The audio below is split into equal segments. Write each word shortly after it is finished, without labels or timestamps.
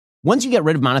once you get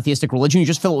rid of monotheistic religion, you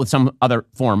just fill it with some other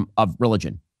form of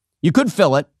religion. You could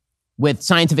fill it with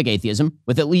scientific atheism,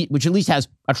 which at least has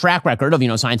a track record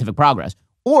of, scientific progress.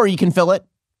 Or you can fill it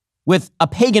with a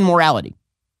pagan morality.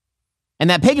 And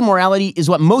that pagan morality is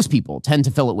what most people tend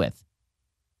to fill it with,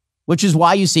 which is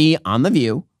why you see on The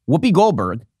View, Whoopi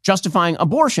Goldberg justifying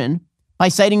abortion by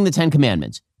citing the Ten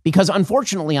Commandments. Because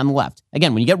unfortunately on the left,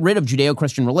 again, when you get rid of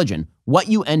Judeo-Christian religion, what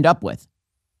you end up with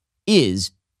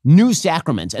is new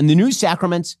sacraments. And the new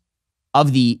sacraments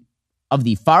of the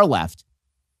far left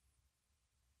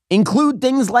include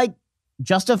things like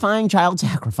justifying child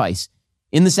sacrifice,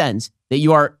 in the sense that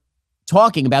you are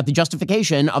talking about the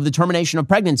justification of the termination of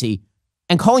pregnancy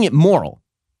and calling it moral.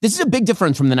 This is a big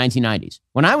difference from the 1990s.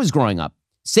 When I was growing up,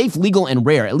 safe, legal, and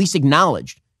rare at least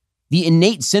acknowledged the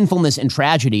innate sinfulness and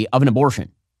tragedy of an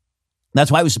abortion. That's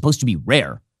why it was supposed to be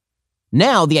rare.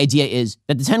 Now the idea is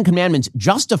that the Ten Commandments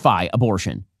justify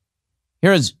abortion.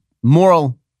 Here is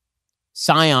moral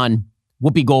scion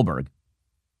Whoopi Goldberg.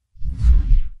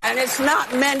 And it's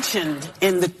not mentioned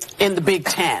in the Big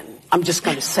Ten. I'm just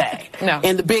going to say. No.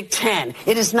 In the Big Ten,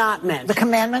 it is not mentioned. The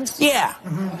commandments? Yeah.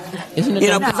 Mm-hmm. Isn't it?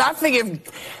 Because I figured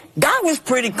God was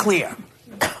pretty clear.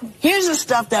 Here's the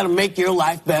stuff that'll make your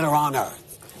life better on earth.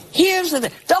 Here's the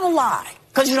thing. Don't lie,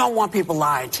 because you don't want people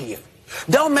lying to you.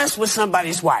 Don't mess with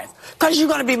somebody's wife, because you're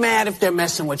going to be mad if they're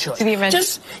messing with yours.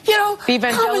 Just,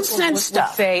 common sense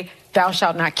stuff. Say, thou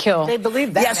shalt not kill. They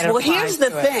believe that. Yes, well, here's the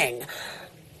thing.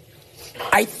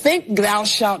 I think thou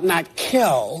shalt not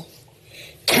kill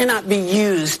cannot be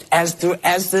used as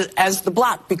the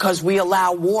block, because we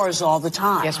allow wars all the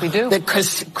time. Yes, we do. The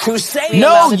Crusades.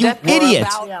 No, you idiot.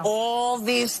 About all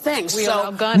these things. We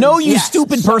allow guns. No, you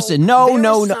stupid person.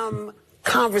 No. Some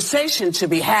conversation to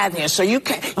be had here. So you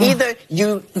can either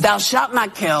thou shalt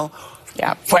not kill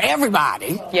for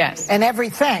everybody. Yes. And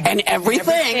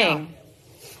everything.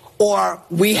 Or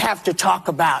we have to talk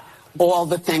about all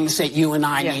the things that you and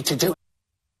I need to do.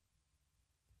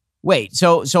 Wait,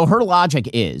 so her logic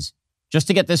is, just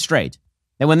to get this straight,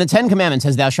 that when the Ten Commandments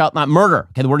says thou shalt not murder,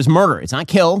 okay, the word is murder, it's not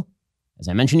kill. As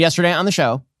I mentioned yesterday on the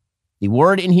show, the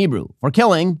word in Hebrew for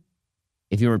killing,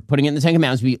 if you were putting it in the Ten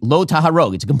Commandments, would be lo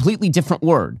taharog. It's a completely different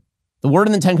word. The word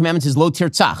in the Ten Commandments is lo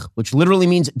tirtzach, which literally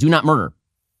means do not murder,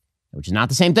 which is not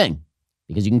the same thing,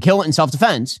 because you can kill in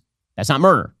self-defense. That's not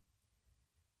murder.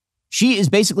 She is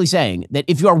basically saying that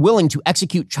if you are willing to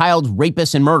execute child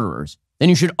rapists and murderers, then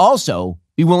you should also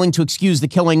be willing to excuse the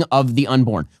killing of the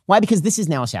unborn. Why? Because this is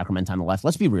now a sacrament on the left.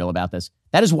 Let's be real about this.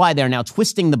 That is why they're now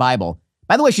twisting the Bible.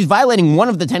 By the way, she's violating one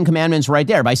of the Ten Commandments right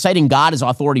there by citing God as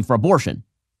authority for abortion.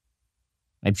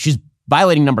 She's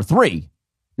violating number 3,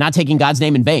 not taking God's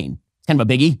name in vain. It's kind of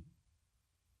a biggie.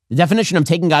 The definition of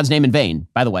taking God's name in vain,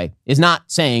 by the way, is not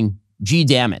saying, gee,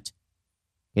 damn it.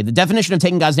 Okay, the definition of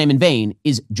taking God's name in vain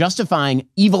is justifying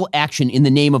evil action in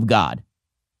the name of God.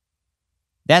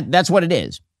 That's what it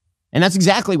is. And that's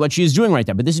exactly what she is doing right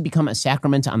there. But this has become a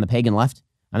sacrament on the pagan left.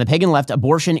 On the pagan left,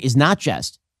 abortion is not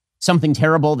just something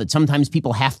terrible that sometimes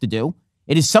people have to do.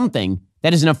 It is something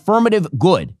that is an affirmative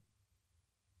good.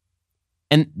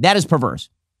 And that is perverse.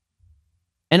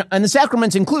 And the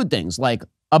sacraments include things like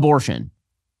abortion,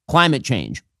 climate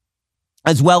change,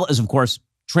 as well as, of course,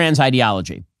 trans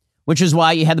ideology, which is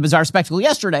why you had the bizarre spectacle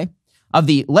yesterday of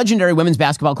the legendary women's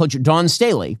basketball coach Dawn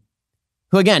Staley,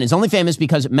 who, again, is only famous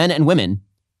because men and women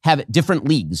have different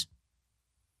leagues.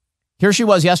 Here she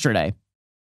was yesterday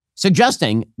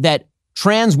suggesting that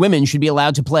trans women should be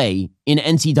allowed to play in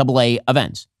NCAA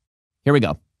events. Here we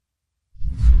go.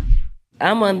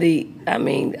 I'm under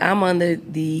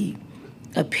the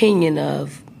opinion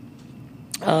of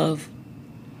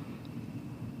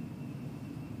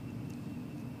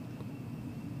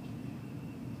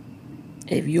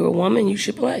if you're a woman, you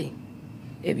should play.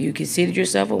 If you consider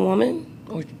yourself a woman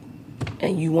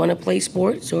and you want to play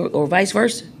sports or vice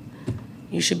versa,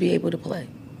 you should be able to play.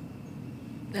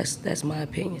 That's my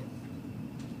opinion.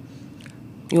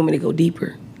 You want me to go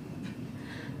deeper?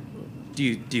 Do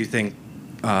you think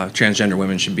transgender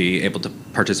women should be able to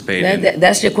participate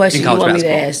that's your question in you college want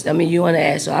basketball? Me to ask. I mean, you want to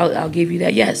ask, so I'll give you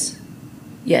that. Yes.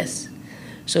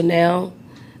 So now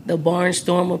the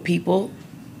barnstorm of people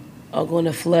are going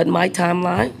to flood my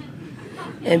timeline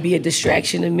and be a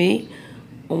distraction to me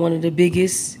on one of the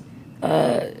biggest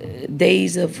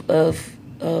days of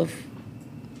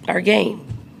our game.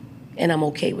 And I'm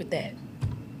okay with that.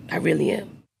 I really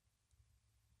am.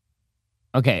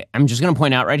 Okay, I'm just going to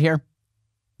point out right here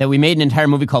that we made an entire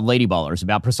movie called Lady Ballers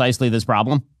about precisely this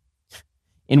problem,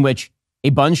 in which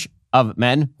a bunch of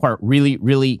men who are really,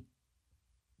 really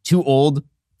too old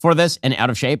for this and out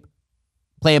of shape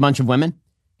play a bunch of women.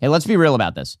 Hey, let's be real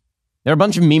about this. There are a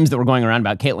bunch of memes that were going around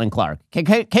about Caitlin Clark.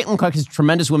 Caitlin Clark is a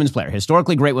tremendous women's player,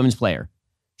 historically great women's player.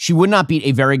 She would not beat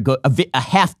a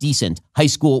half-decent high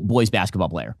school boys basketball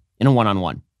player in a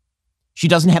one-on-one. She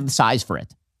doesn't have the size for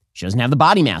it. She doesn't have the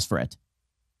body mass for it.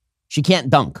 She can't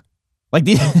dunk.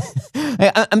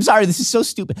 I'm sorry, this is so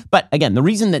stupid. But again, the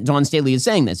reason that Dawn Staley is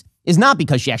saying this is not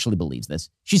because she actually believes this.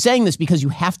 She's saying this because you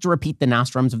have to repeat the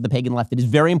nostrums of the pagan left. It is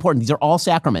very important. These are all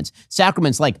sacraments.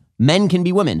 Sacraments like men can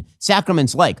be women.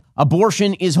 Sacraments like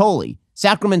abortion is holy.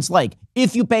 Sacraments like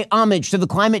if you pay homage to the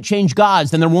climate change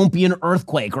gods, then there won't be an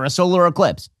earthquake or a solar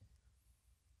eclipse.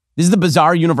 This is the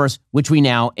bizarre universe which we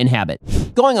now inhabit.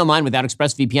 Going online without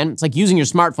ExpressVPN, it's like using your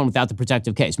smartphone without the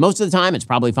protective case. Most of the time, it's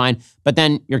probably fine, but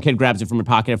then your kid grabs it from your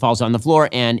pocket, it falls on the floor,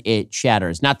 and it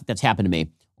shatters. Not that that's happened to me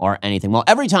or anything. Well,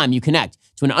 every time you connect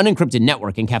to an unencrypted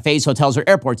network in cafes, hotels, or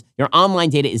airports, your online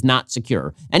data is not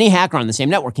secure. Any hacker on the same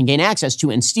network can gain access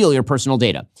to and steal your personal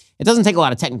data. It doesn't take a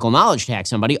lot of technical knowledge to hack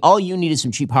somebody. All you need is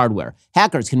some cheap hardware.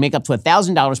 Hackers can make up to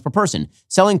 $1,000 per person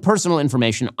selling personal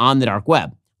information on the dark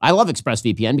web. I love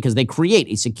ExpressVPN because they create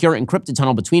a secure encrypted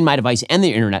tunnel between my device and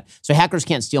the internet so hackers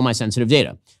can't steal my sensitive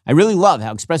data. I really love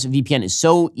how ExpressVPN is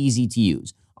so easy to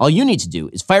use. All you need to do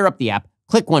is fire up the app,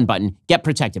 click one button, get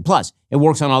protected. Plus, it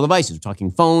works on all devices. We're talking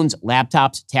phones,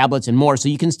 laptops, tablets, and more, so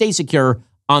you can stay secure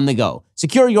on the go.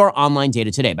 Secure your online data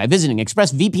today by visiting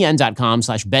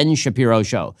expressvpn.com/Ben Shapiro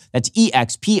Show. That's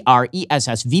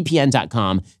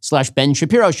expressvpn.com/Ben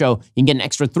Shapiro Show. You can get an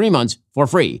extra 3 months for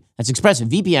free. That's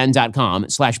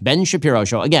expressvpn.com/Ben Shapiro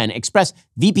Show. Again,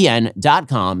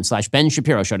 expressvpn.com/Ben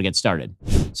Shapiro Show to get started.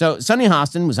 So Sunny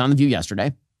Hostin was on The View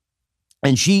yesterday,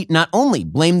 and she not only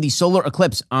blamed the solar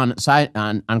eclipse on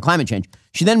climate change,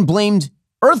 she then blamed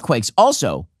earthquakes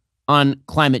also on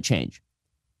climate change.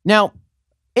 Now,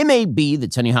 it may be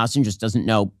that Sunny Hostin just doesn't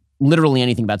know literally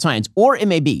anything about science, or it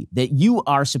may be that you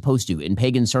are supposed to, in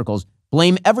pagan circles,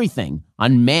 blame everything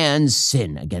on man's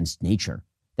sin against nature.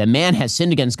 That man has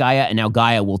sinned against Gaia, and now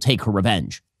Gaia will take her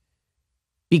revenge.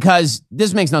 Because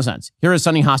this makes no sense. Here is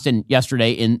Sunny Hostin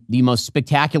yesterday in the most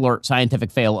spectacular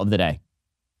scientific fail of the day.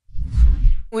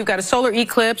 We've got a solar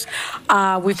eclipse.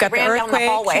 We've got the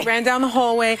earthquake. She ran down the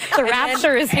hallway. The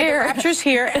rapture is here. The rapture's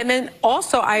here. And then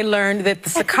also I learned that the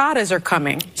cicadas are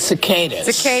coming. Cicadas.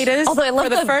 Although I love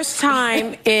for the first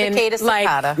time in like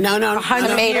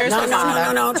 100 years.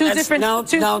 No. Two different. Well,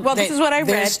 this is what I read.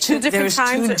 There's two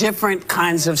different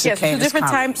kinds of cicadas. Yes, two different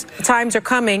times are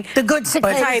coming. The good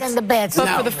cicadas and the bad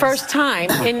cicadas. But for the first time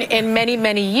in many,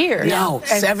 many years. No,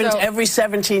 every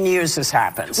 17 years this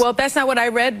happens. Well, that's not what I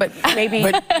read, but maybe.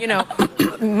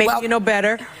 Maybe you know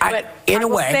better. But in I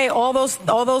will say all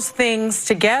those things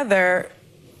together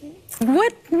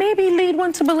would maybe lead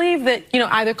one to believe that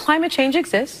either climate change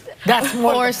exists,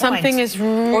 or something is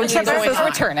really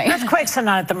returning. Earthquakes are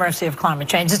not at the mercy of climate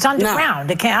change. It's underground.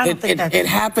 No, it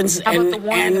happens. And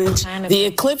the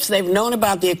eclipse, they've known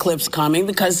about the eclipse coming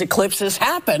because eclipses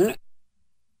happen.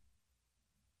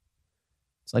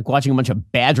 It's like watching a bunch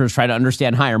of badgers try to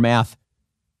understand higher math.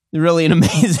 Really an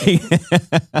amazing.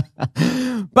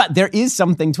 But there is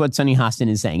something to what Sunny Hostin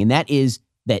is saying, and that is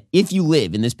that if you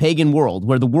live in this pagan world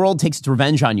where the world takes its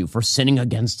revenge on you for sinning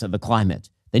against the climate,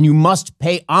 then you must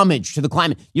pay homage to the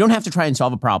climate. You don't have to try and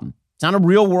solve a problem. It's not a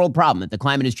real world problem that the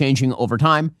climate is changing over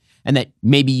time and that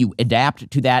maybe you adapt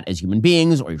to that as human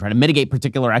beings or you try to mitigate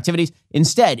particular activities.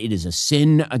 Instead, it is a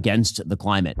sin against the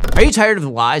climate. Are you tired of the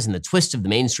lies and the twists of the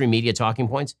mainstream media talking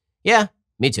points? Yeah.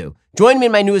 Me too. Join me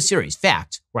in my newest series,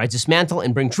 Facts, where I dismantle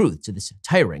and bring truth to this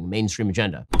tiring mainstream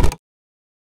agenda.